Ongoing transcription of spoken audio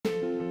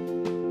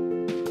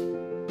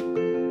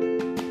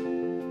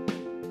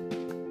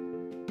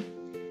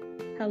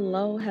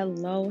Hello,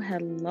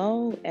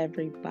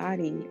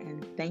 everybody,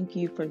 and thank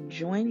you for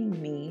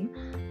joining me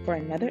for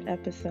another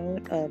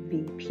episode of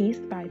the Piece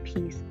by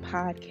Piece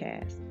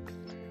podcast.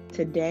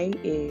 Today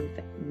is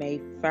May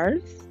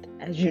 1st.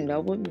 As you know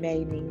what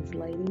May means,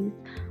 ladies,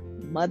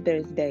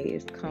 Mother's Day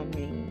is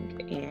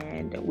coming,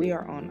 and we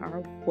are on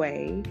our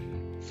way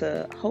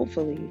to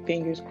hopefully,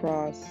 fingers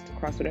crossed,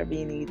 cross whatever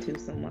you need to,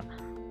 some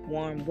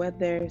warm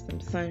weather, some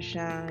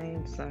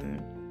sunshine, some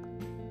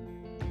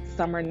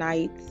summer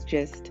nights,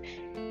 just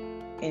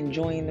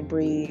enjoying the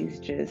breeze.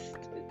 Just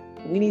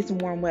we need some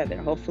warm weather.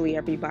 Hopefully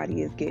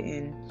everybody is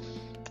getting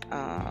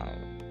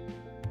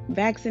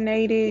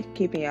vaccinated,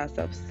 keeping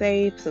ourselves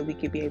safe so we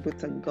can be able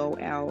to go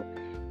out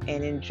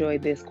and enjoy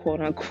this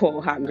quote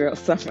unquote hot girl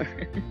summer.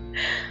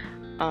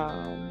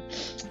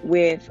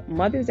 With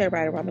Mother's Day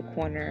right around the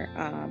corner,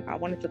 I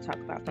wanted to talk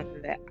about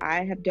something that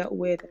I have dealt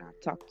with, and I've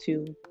talked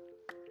to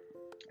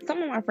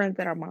some of my friends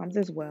that are moms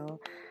as well.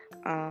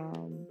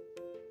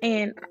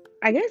 And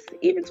I guess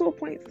even to a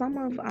point, some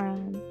of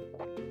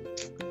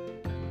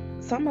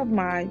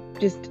my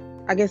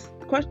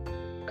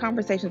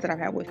conversations that I've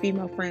had with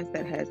female friends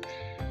that has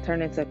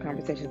turned into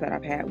conversations that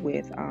I've had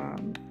with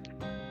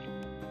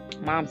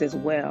moms as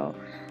well.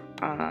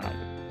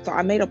 So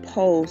I made a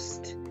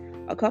post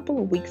a couple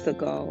of weeks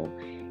ago,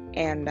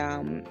 and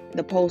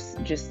the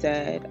post just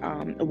said,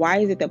 why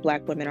is it that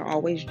Black women are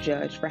always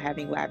judged for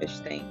having lavish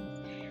things?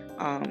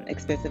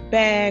 Expensive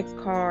bags,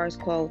 cars,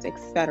 clothes,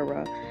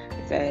 etc.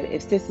 It said,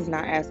 if sis is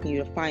not asking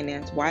you to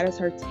finance, why does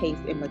her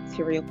taste in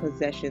material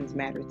possessions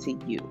matter to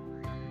you?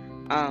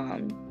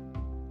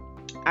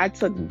 I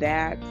took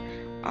that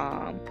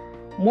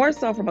more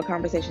so from a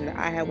conversation that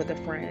I had with a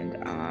friend.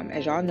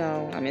 As y'all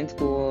know, I'm in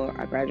school.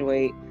 I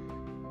graduate.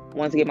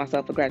 Wanted to get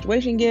myself a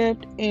graduation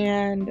gift,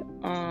 and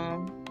I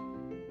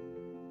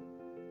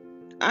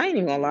ain't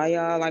even gonna lie,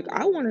 y'all. Like,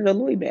 I wanted a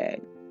Louis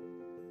bag.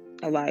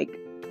 Like,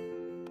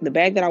 the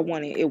bag that I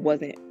wanted, it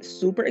wasn't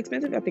super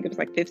expensive. I think it was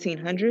like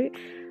 $1,500.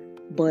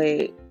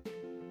 But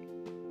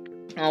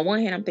on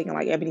one hand, I'm thinking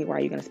like, Ebony, why are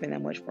you going to spend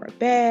that much for a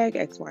bag?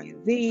 X, Y,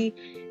 and Z.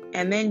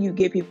 And then you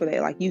get people that,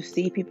 like, you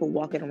see people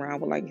walking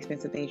around with like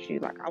expensive things.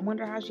 You're like, I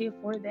wonder how she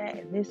afforded that,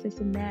 and this,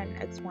 and that,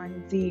 and X, Y,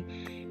 and Z.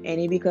 And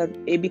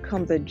it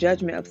becomes a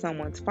judgment of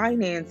someone's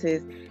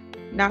finances,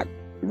 not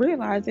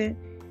realizing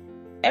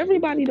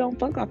everybody don't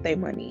fuck off their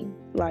money.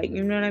 Like,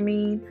 you know what I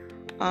mean?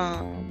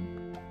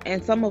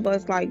 And some of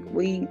us, like,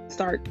 we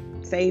start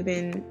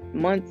saving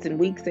months and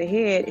weeks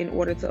ahead in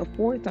order to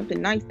afford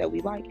something nice that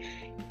we like.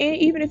 And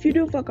even if you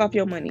do fuck off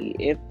your money,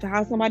 if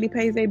how somebody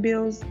pays their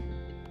bills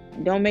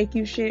don't make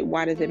you shit,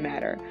 why does it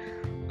matter?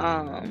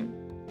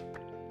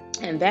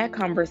 And that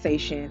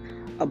conversation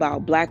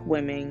about Black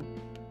women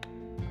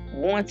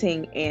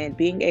wanting and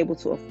being able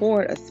to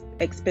afford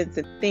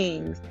expensive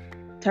things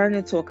turned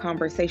into a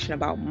conversation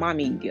about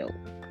mommy guilt.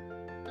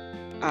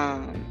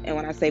 And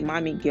when I say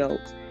mommy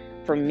guilt,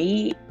 for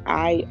me,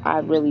 I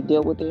really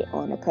deal with it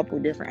on a couple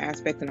of different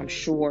aspects, and I'm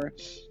sure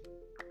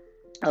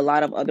a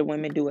lot of other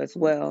women do as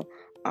well.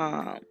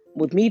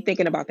 With me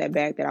thinking about that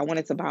bag that I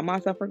wanted to buy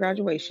myself for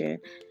graduation,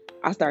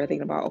 I started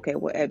thinking about, okay,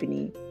 well,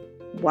 Ebony,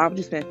 why would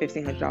you spend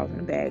 $1,500 in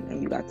a bag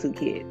and you got 2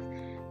 kids?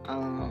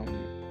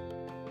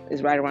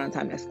 It's right around the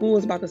time that school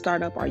is about to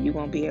start up. Are you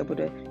going to be able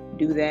to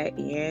do that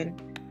and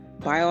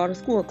buy all the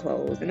school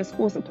clothes and the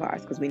school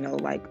supplies? Because we know,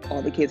 like,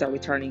 all the kids are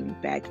returning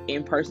back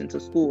in person to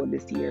school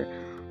this year.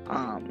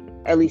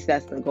 At least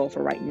that's the goal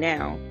for right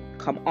now,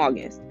 come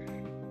August.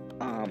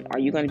 Are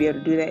you going to be able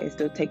to do that and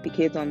still take the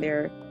kids on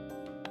their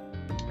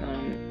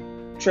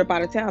trip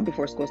out of town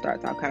before school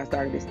starts? I've kind of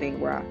started this thing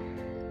where I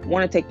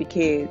want to take the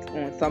kids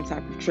on some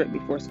type of trip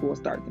before school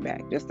starts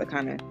back, just to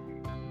kind of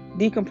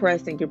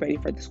decompress and get ready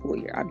for the school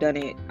year. I've done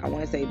it. I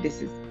want to say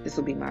this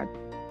will be my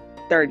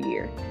 3rd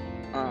year,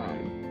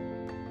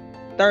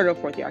 3rd or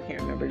 4th year, I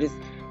can't remember. Just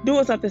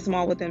doing something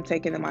small with them,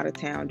 taking them out of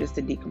town just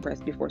to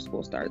decompress before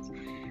school starts.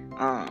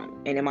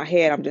 And in my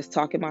head, I'm just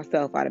talking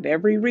myself out of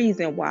every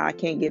reason why I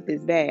can't get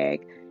this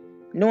bag,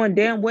 knowing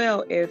damn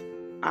well if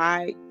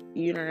I,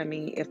 you know what I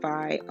mean, if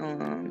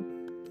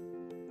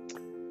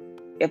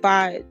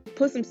I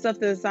put some stuff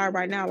to the side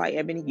right now, like,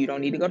 Ebony, you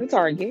don't need to go to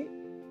Target.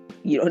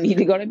 You don't need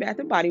to go to Bath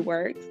and Body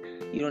Works.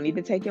 You don't need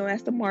to take your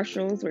ass to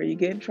Marshalls where you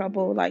get in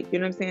trouble. Like, you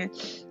know what I'm saying?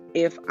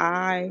 If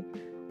I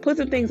put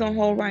some things on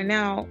hold right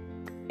now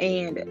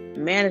and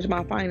manage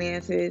my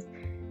finances,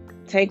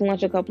 take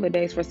lunch a couple of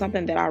days for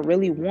something that I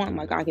really want,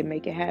 like, I can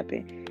make it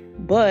happen.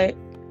 But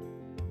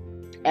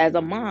as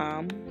a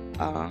mom,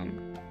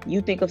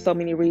 you think of so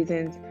many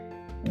reasons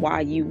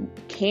why you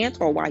can't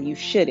or why you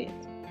shouldn't.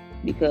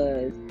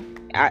 Because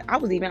I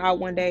was even out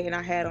one day and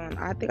I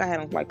think I had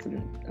on like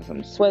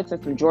some sweats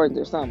and some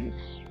Jordans or something.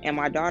 And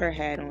my daughter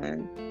had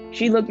on,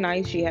 she looked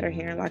nice. She had her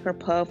hair in like her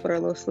puff with her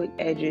little slick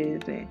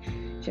edges, and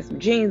she had some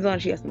jeans on.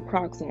 She had some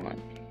Crocs on.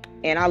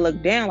 And I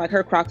looked down, like,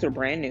 her Crocs were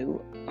brand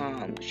new.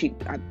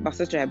 My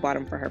sister had bought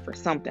them for her for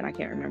something, I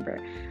can't remember.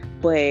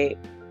 But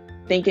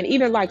thinking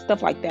even like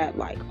stuff like that,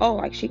 like, oh,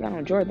 like she got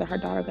on Jordan, her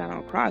daughter got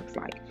on Crocs,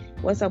 like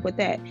what's up with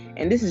that?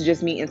 And this is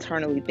just me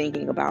internally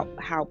thinking about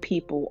how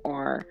people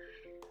are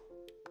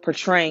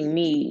portraying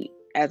me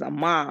as a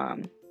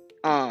mom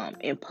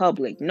in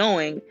public,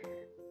 knowing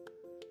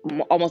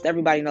almost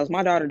everybody knows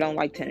my daughter don't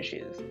like tennis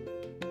shoes.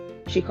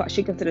 She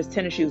considers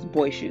tennis shoes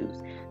boy shoes.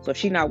 So if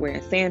she's not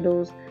wearing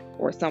sandals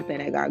or something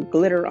that got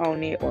glitter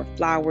on it or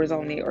flowers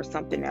on it or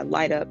something that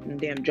light up and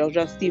damn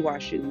JoJo Siwa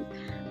shoes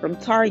from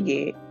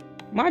Target,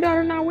 my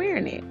daughter not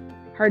wearing it.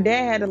 Her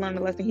dad had to learn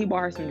a lesson. He bought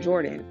her some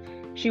Jordans.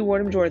 She wore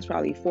them Jordans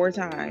probably 4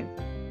 times,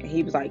 and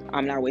he was like,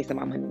 I'm not wasting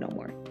my money no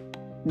more.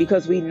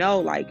 Because we know,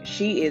 like,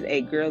 she is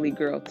a girly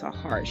girl to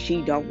heart.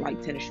 She don't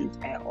like tennis shoes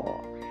at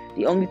all.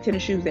 The only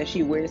tennis shoes that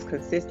she wears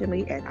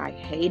consistently, and I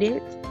hate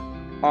it,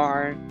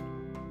 are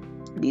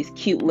these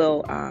cute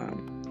little,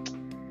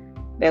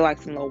 they're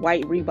like some little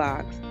white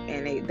Reeboks,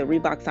 and the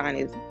Reebok sign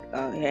is,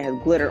 it has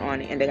glitter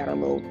on it, and they got a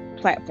little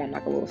platform,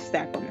 like a little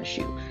stack on the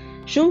shoe.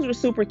 Shoes were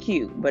super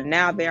cute, but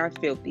now they are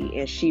filthy,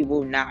 and she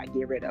will not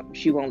get rid of them.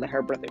 She won't let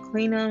her brother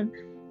clean them,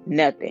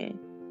 nothing.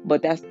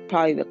 But that's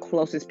probably the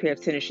closest pair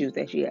of tennis shoes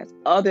that she has,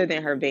 other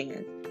than her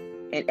Vans.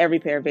 And every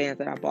pair of Vans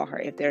that I bought her,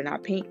 if they're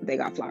not pink, they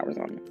got flowers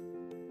on them.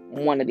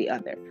 One or the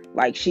other.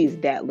 Like, she's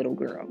that little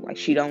girl. Like,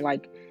 she don't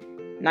like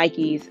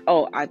Nikes.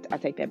 Oh, I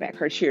take that back.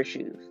 Her cheer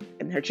shoes.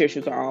 And her cheer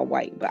shoes are all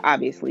white. But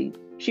obviously,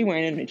 she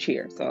wearing them to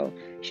cheer. So,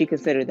 she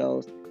considered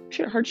those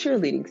her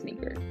cheerleading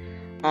sneakers.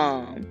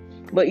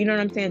 But you know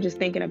what I'm saying? Just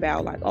thinking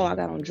about, like, oh, I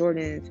got on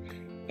Jordans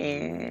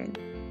and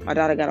my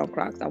daughter got on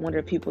Crocs. I wonder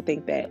if people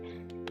think that,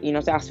 you know,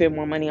 so I spend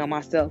more money on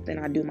myself than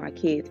I do my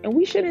kids. And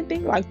we shouldn't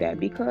think like that,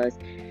 because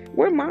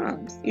we're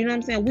moms. You know what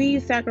I'm saying? We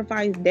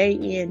sacrifice day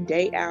in,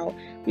 day out.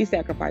 We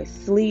sacrifice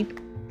sleep,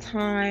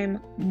 time,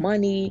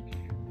 money,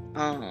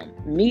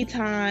 me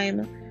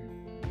time,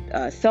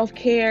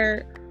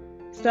 self-care,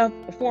 stuff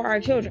for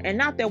our children. And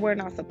not that we're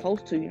not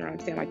supposed to, you know what I'm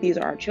saying? Like, these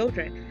are our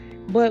children.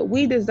 But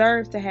we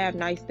deserve to have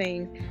nice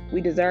things. We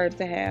deserve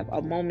to have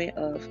a moment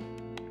of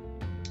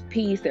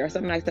peace. There are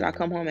some nights that I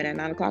come home and at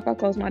 9 o'clock, I'll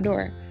close my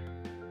door.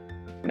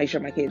 I make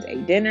sure my kids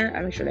ate dinner. I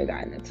make sure they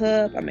got in the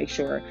tub. I make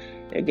sure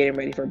they're getting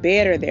ready for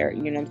bed, or they're,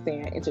 you know what I'm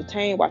saying,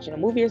 entertained, watching a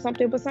movie or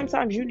something. But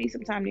sometimes you need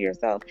some time to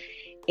yourself.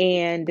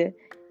 And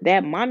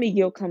that mommy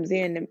guilt comes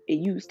in, and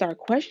you start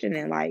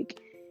questioning, like,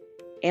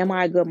 am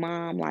I a good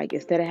mom? Like,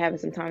 instead of having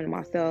some time to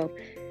myself,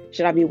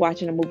 should I be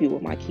watching a movie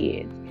with my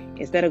kids?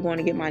 Instead of going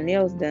to get my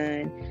nails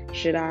done,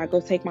 should I go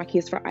take my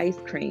kids for ice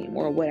cream,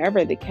 or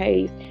whatever the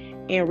case?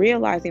 And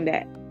realizing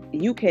that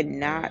you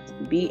cannot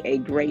be a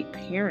great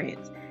parent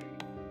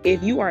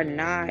if you are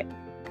not,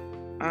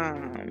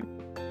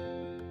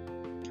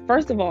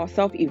 first of all,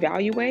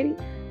 self-evaluating,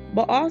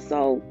 but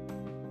also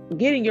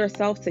getting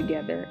yourself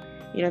together.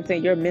 You know what I'm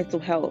saying? Your mental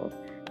health,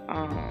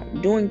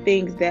 doing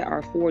things that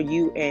are for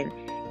you. And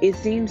it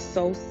seems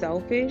so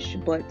selfish,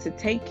 but to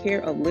take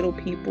care of little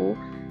people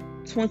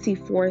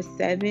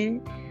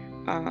 24/7.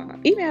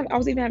 I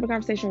was even having a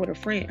conversation with a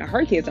friend.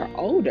 Her kids are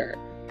older,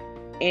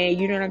 and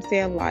you know what I'm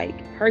saying? Like,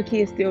 her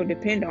kids still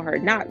depend on her,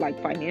 not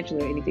like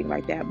financially or anything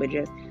like that, but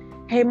just,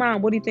 hey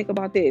mom, what do you think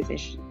about this?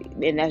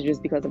 And that's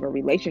just because of a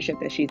relationship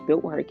that she's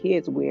built with her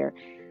kids, where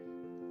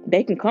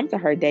they can come to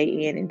her day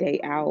in and day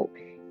out,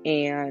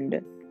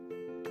 and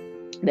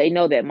they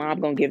know that mom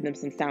gonna give them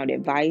some sound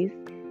advice.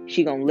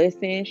 She gonna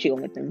listen. She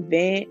gonna let them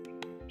vent.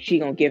 She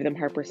gonna give them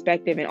her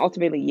perspective. And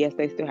ultimately, yes,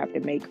 they still have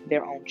to make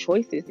their own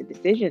choices and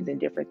decisions and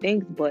different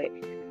things. But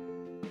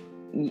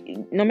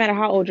no matter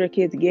how old your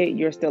kids get,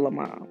 you're still a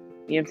mom. You know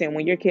what I'm saying?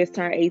 When your kids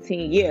turn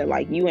 18, yeah,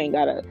 like, you ain't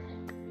gotta,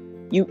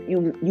 you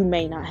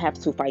may not have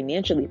to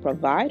financially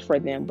provide for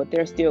them, but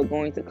they're still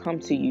going to come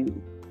to you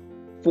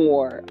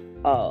for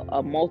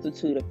a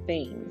multitude of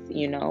things,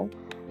 you know?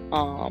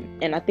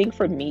 And I think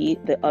for me,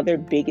 the other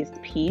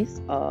biggest piece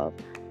of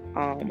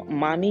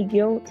mommy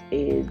guilt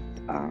is,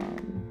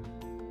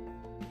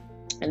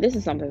 and this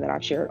is something that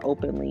I've shared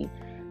openly,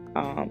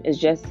 is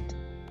just,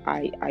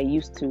 I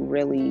used to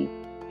really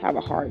have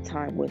a hard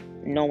time with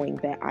knowing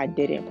that I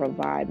didn't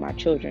provide my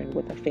children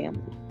with a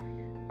family.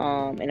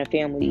 And a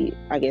family,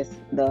 I guess,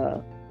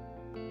 the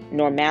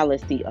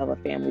normalcy of a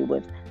family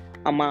with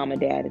a mom, a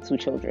dad, and 2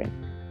 children.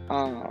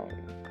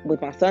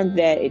 With my son's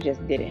dad, it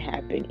just didn't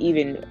happen.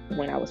 Even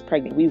when I was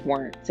pregnant, we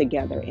weren't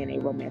together in a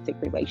romantic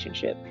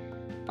relationship.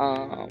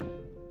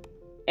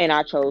 And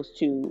I chose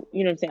to,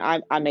 you know what I'm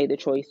saying? I made the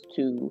choice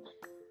to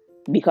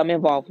become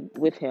involved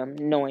with him,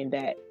 knowing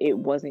that it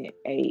wasn't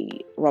a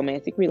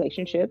romantic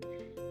relationship.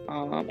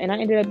 And I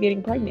ended up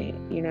getting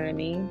pregnant, you know what I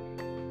mean?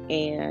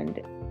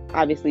 And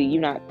obviously,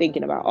 you're not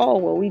thinking about, oh,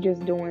 well, we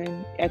just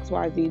doing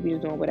XYZ, we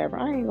just doing whatever.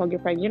 I ain't gonna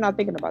get pregnant. You're not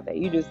thinking about that.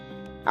 You just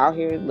out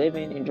here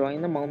living,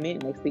 enjoying the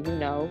moment. Next thing you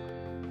know,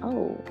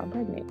 oh, I'm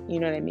pregnant. You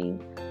know what I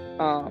mean?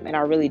 And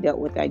I really dealt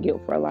with that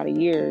guilt for a lot of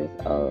years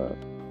of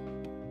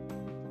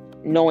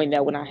knowing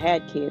that when I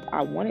had kids,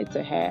 I wanted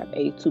to have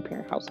a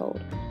 2-parent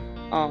household.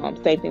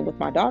 Same thing with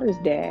my daughter's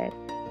dad.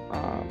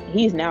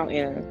 He's now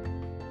in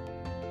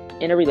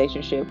a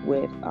relationship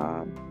with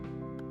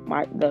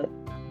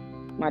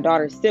my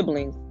daughter's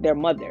siblings, their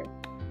mother.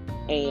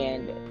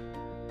 And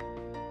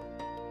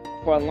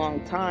for a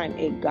long time,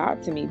 it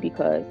got to me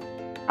because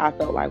I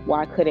felt like,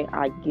 why couldn't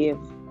I give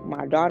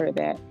my daughter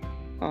that?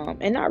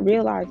 And not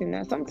realizing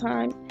that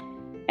sometimes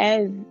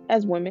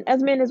as women,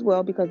 as men as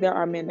well, because there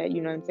are men that,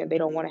 you know what I'm saying, they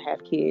don't want to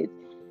have kids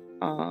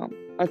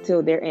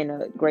until they're in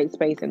a great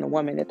space, and the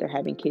woman that they're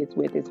having kids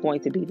with is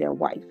going to be their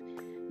wife.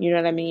 You know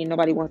what I mean?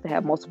 Nobody wants to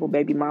have multiple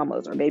baby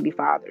mamas or baby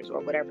fathers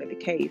or whatever the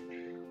case.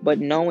 But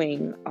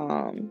knowing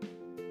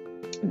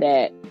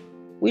that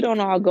we don't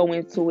all go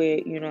into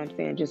it, you know what I'm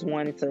saying, just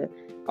wanting to,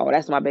 oh,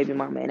 that's my baby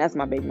mama, and that's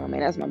my baby mama,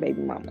 and that's my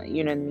baby mama.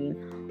 You know what I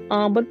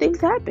mean? But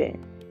things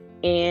happen.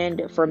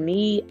 And for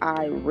me,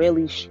 I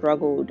really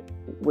struggled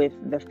with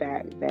the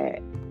fact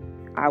that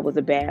I was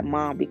a bad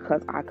mom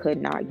because I could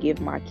not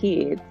give my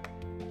kids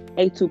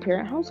a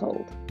two-parent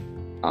household.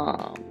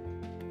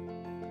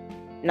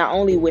 Not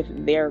only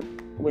with their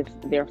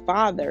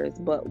fathers,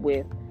 but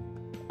with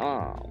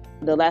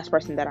the last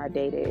person that I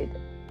dated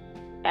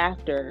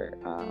after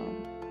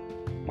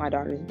my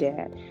daughter's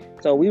dad.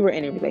 So we were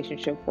in a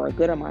relationship for a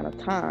good amount of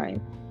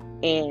time,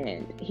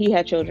 and he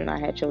had children, I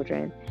had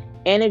children,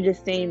 and it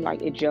just seemed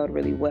like it gelled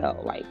really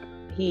well. Like,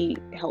 he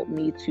helped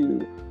me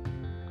to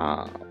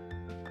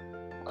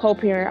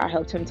co-parent, I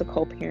helped him to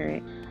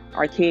co-parent.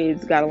 Our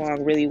kids got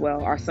along really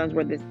well. Our sons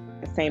were the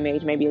same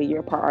age, maybe a year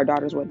apart. Our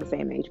daughters were the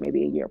same age,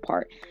 maybe a year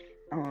apart.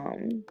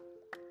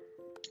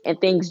 And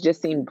things just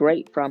seemed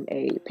great from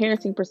a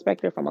parenting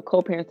perspective, from a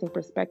co-parenting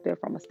perspective,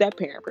 from a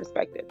step-parent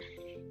perspective.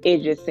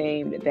 It just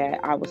seemed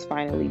that I was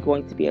finally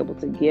going to be able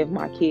to give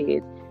my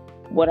kids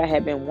what I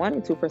had been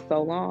wanting to for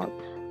so long.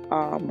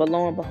 But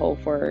lo and behold,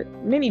 for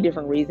many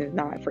different reasons,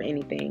 not for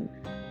anything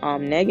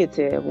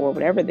negative or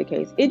whatever the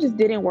case, it just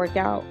didn't work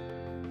out.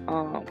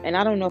 And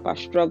I don't know if I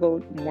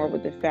struggled more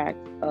with the fact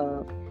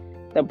of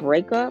the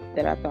breakup,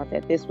 that I thought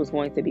that this was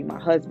going to be my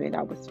husband.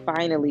 I was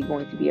finally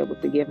going to be able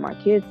to give my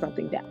kids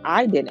something that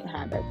I didn't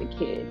have as a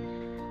kid.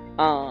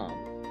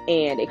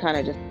 And it kind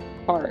of just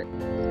hard.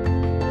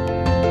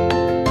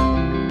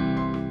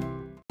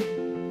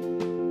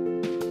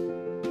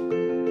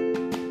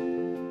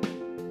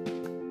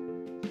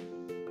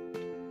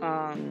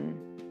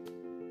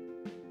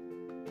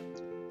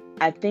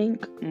 I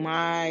think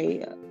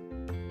my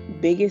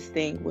biggest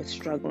thing was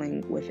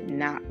struggling with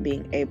not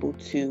being able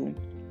to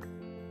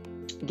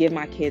give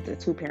my kids a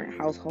two-parent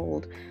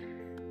household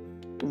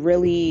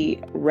really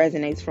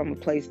resonates from a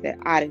place that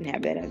I didn't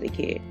have that as a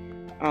kid.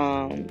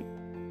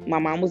 My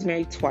mom was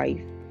married twice,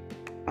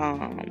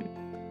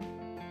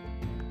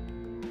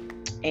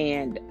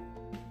 and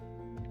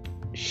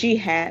she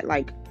had,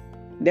 like,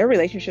 their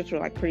relationships were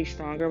like pretty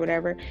strong or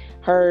whatever.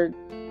 Her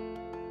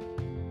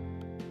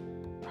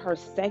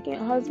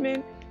second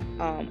husband,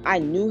 I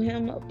knew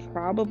him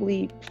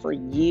probably for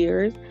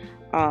years,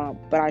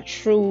 but I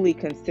truly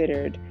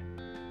considered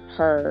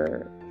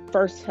her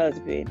first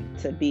husband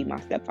to be my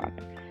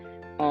stepfather.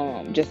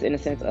 Just in the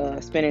sense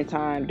of spending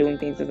time, doing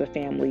things as a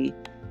family,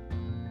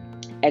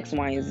 X,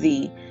 Y, and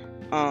Z.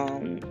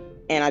 And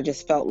I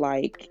just felt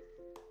like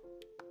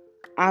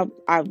I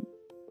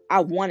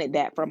wanted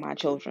that for my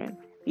children.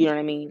 You know what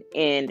I mean?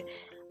 And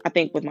I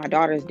think with my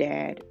daughter's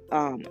dad,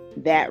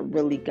 that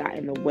really got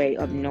in the way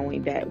of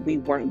knowing that we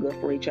weren't good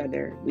for each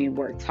other. We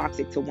were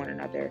toxic to one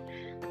another.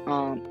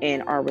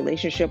 And our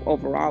relationship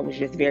overall was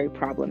just very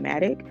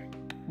problematic.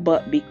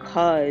 But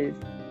because,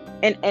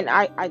 and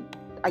I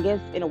guess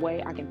in a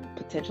way I can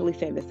potentially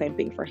say the same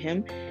thing for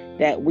him,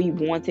 that we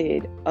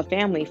wanted a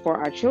family for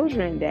our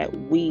children,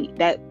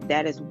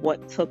 that is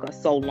what took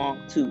us so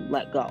long to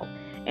let go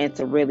and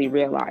to really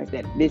realize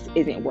that this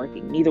isn't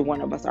working. Neither one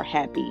of us are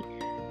happy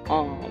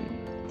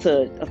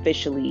to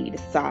officially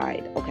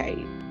decide, okay,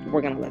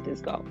 we're going to let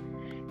this go.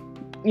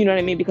 You know what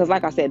I mean? Because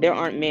like I said, there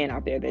aren't men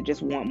out there that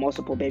just want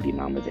multiple baby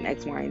mamas and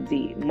X, Y, and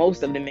Z.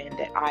 Most of the men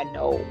that I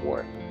know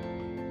or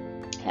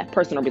have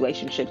personal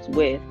relationships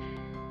with,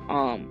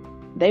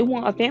 they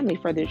want a family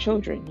for their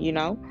children, you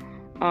know?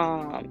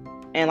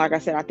 And like I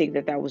said, I think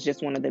that was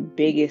just one of the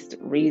biggest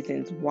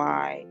reasons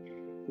why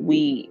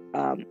we,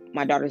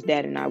 my daughter's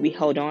dad and I, we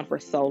held on for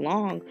so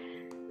long,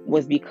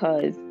 was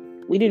because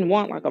we didn't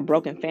want like a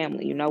broken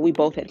family. You know, we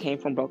both had came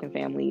from broken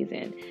families,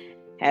 and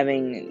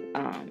having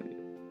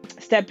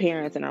step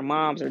parents and our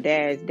moms or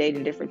dads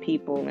dating different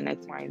people and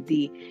X, Y, and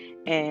Z.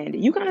 And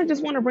you kind of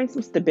just want to bring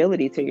some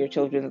stability to your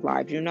children's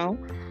lives, you know?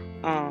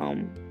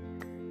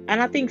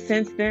 And I think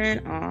since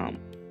then,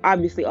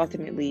 obviously,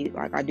 ultimately,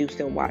 like, I do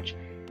still watch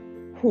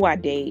who I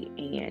date,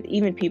 and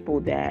even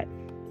people that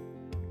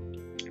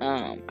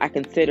I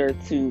consider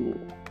to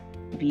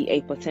be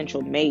a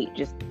potential mate,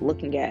 just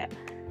looking at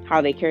how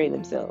they carry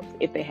themselves,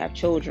 if they have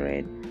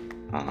children,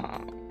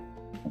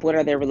 what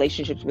are their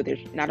relationships with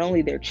not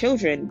only their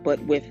children, but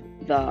with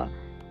the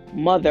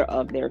mother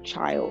of their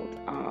child,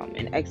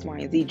 and X, Y,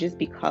 and Z, just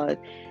because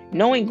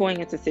knowing going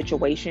into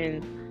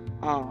situations,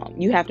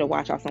 you have to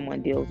watch how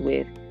someone deals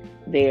with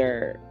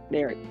their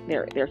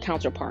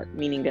counterpart,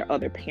 meaning their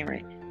other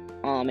parent,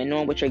 and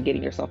knowing what you're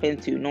getting yourself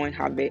into, knowing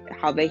how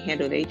they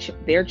handle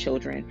their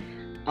children,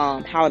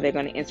 how they're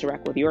going to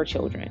interact with your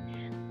children,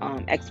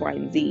 X, Y,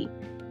 and Z.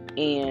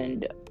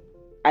 And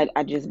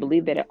I just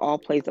believe that it all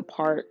plays a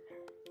part.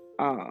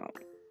 Um,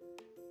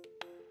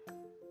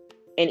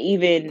 and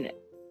even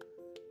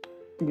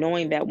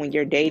knowing that when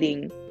you're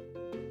dating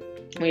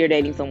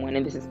someone,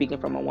 and this is speaking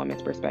from a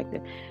woman's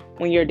perspective,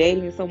 when you're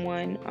dating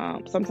someone,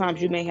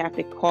 sometimes you may have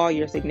to call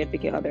your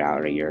significant other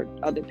out or your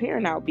other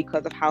parent out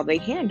because of how they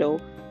handle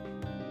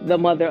the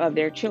mother of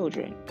their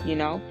children, you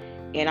know?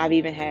 And I've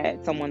even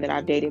had someone that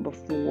I've dated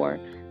before,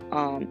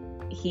 um,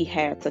 he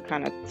had to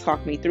kind of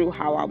talk me through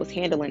how I was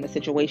handling the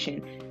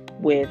situation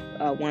with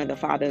one of the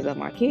fathers of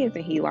my kids.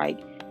 And I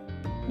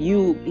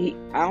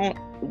don't,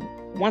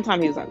 one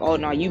time he was like, oh,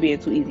 no, you being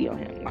too easy on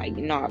him. Like,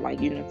 not like,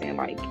 you know what I'm saying?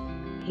 Like,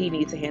 he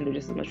needs to handle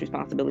just as much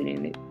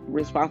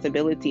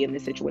responsibility in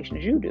this situation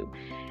as you do.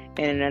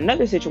 And in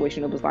another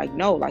situation, it was like,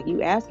 no, like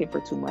you asking for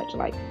too much.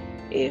 Like,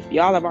 if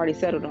y'all have already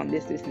settled on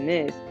this, this, and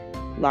this,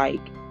 like,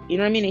 you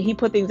know what I mean? And he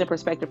put things in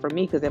perspective for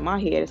me, because in my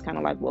head, it's kind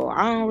of like, well,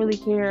 I don't really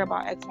care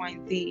about X, Y,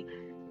 and Z.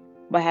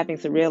 But having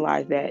to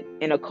realize that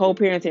in a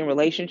co-parenting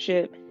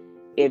relationship,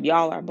 if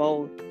y'all are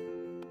both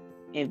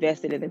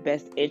invested in the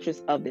best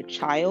interest of the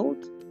child,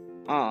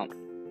 um,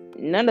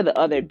 none of the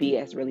other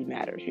BS really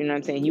matters. You know what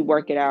I'm saying? You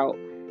work it out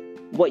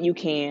what you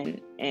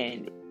can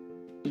and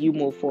you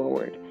move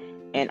forward.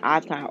 And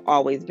I've kind of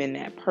always been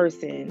that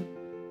person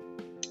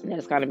that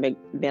has kind of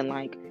been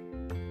like,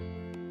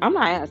 I'm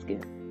not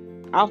asking.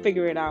 I'll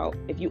figure it out.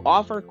 If you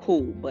offer,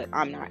 cool, but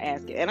I'm not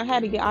asking. And I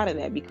had to get out of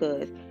that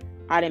because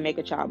I didn't make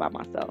a child by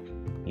myself,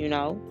 you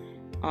know?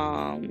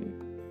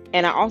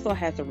 And I also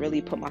had to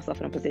really put myself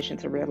in a position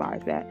to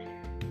realize that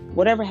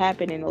whatever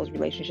happened in those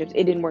relationships,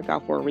 it didn't work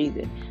out for a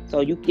reason.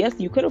 So you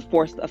could have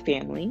forced a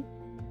family,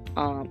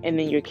 and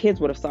then your kids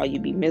would have saw you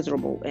be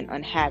miserable and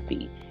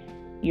unhappy.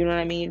 You know what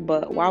I mean?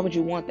 But why would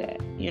you want that?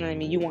 You know what I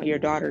mean? You want your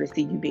daughter to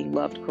see you being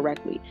loved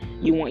correctly.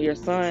 You want your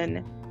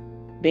son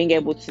being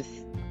able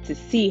to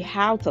see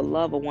how to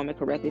love a woman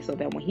correctly, so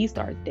that when he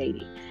starts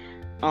dating.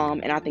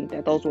 And I think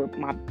that those were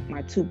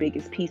my two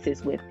biggest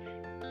pieces with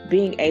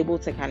being able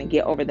to kind of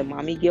get over the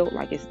mommy guilt.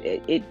 Like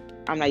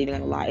I'm not even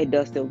gonna lie, it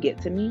does still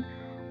get to me.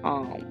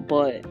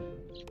 But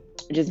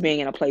just being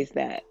in a place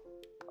that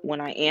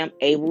when I am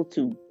able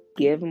to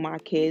give my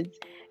kids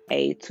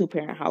a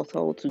two-parent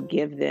household, to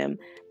give them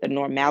the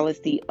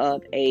normalcy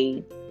of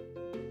a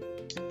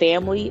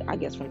family, I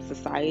guess from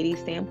society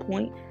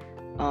standpoint,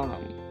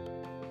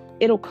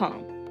 it'll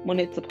come when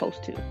it's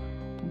supposed to.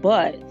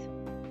 But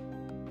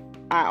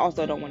I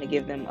also don't want to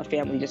give them a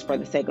family just for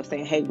the sake of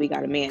saying, hey, we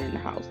got a man in the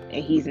house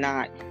and he's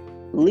not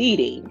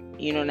leading,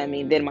 you know what I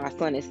mean? Then my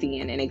son is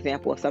seeing an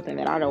example of something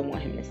that I don't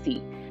want him to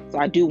see. So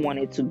I do want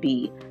it to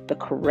be the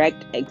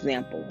correct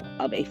example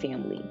of a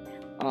family.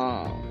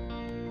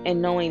 And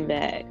knowing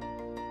that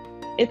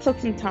it took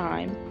some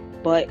time,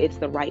 but it's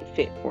the right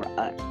fit for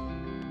us.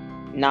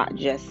 Not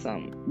just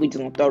we just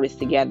gonna throw this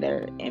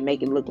together and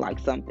make it look like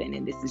something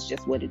and this is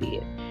just what it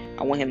is.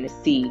 I want him to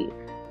see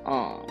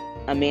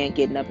a man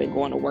getting up and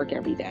going to work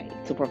every day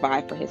to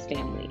provide for his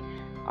family.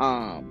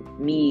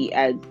 Me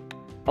as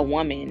a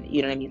woman,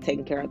 you know what I mean,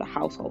 taking care of the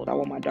household. I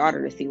want my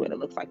daughter to see what it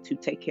looks like to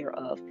take care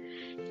of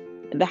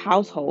the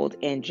household,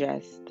 and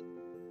just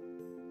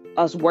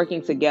us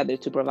working together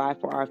to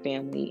provide for our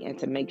family and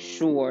to make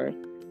sure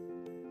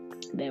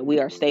that we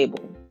are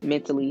stable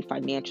mentally,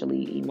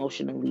 financially,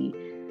 emotionally,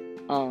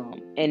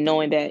 and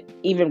knowing that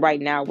even right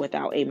now,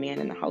 without a man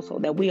in the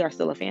household, that we are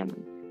still a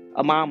family.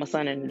 A mom, a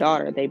son, and a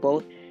daughter. They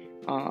both,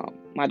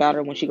 my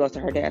daughter, when she goes to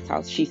her dad's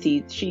house, she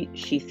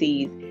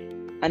sees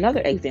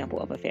another example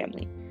of a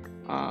family.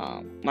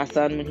 My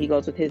son, when he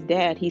goes with his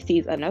dad, he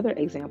sees another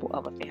example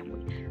of a family.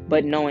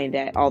 But knowing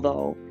that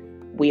although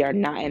we are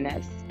not in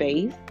that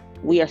space,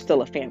 we are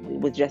still a family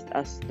with just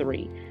us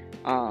three.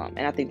 And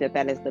I think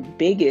that is the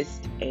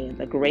biggest and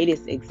the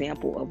greatest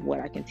example of what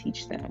I can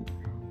teach them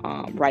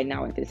right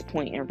now at this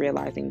point, and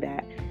realizing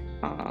that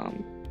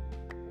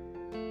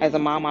as a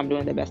mom, I'm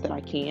doing the best that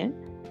I can,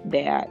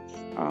 that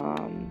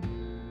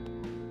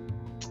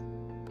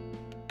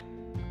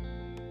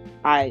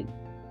I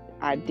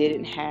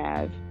didn't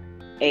have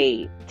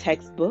a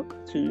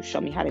textbook to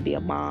show me how to be a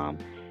mom.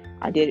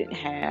 I didn't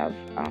have,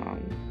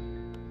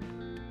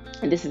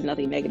 and this is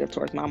nothing negative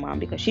towards my mom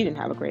because she didn't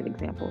have a great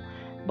example,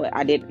 but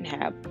I didn't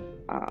have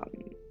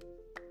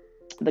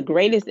the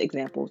greatest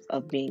examples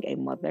of being a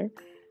mother.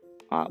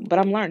 But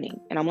I'm learning,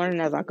 and I'm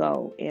learning as I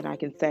go, and I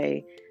can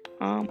say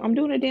I'm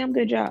doing a damn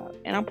good job,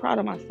 and I'm proud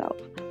of myself.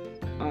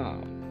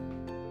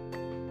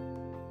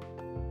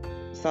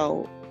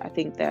 So I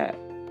think that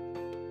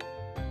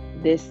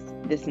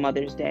this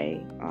Mother's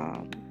Day,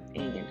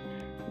 and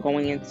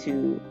going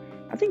into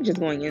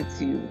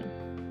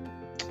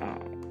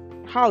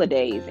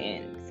holidays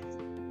and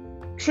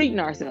treating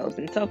ourselves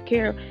and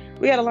self-care,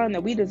 we got to learn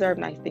that we deserve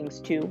nice things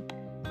too.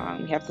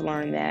 We have to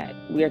learn that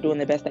we are doing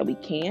the best that we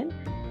can,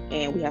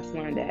 and we have to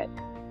learn that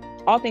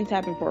all things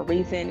happen for a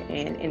reason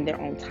and in their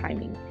own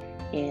timing,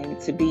 and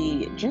to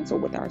be gentle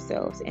with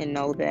ourselves and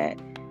know that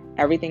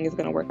everything is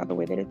going to work out the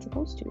way that it's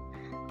supposed to.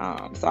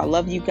 So I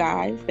love you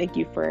guys. Thank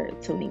you for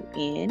tuning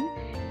in,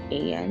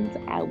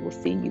 and I will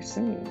see you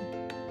soon.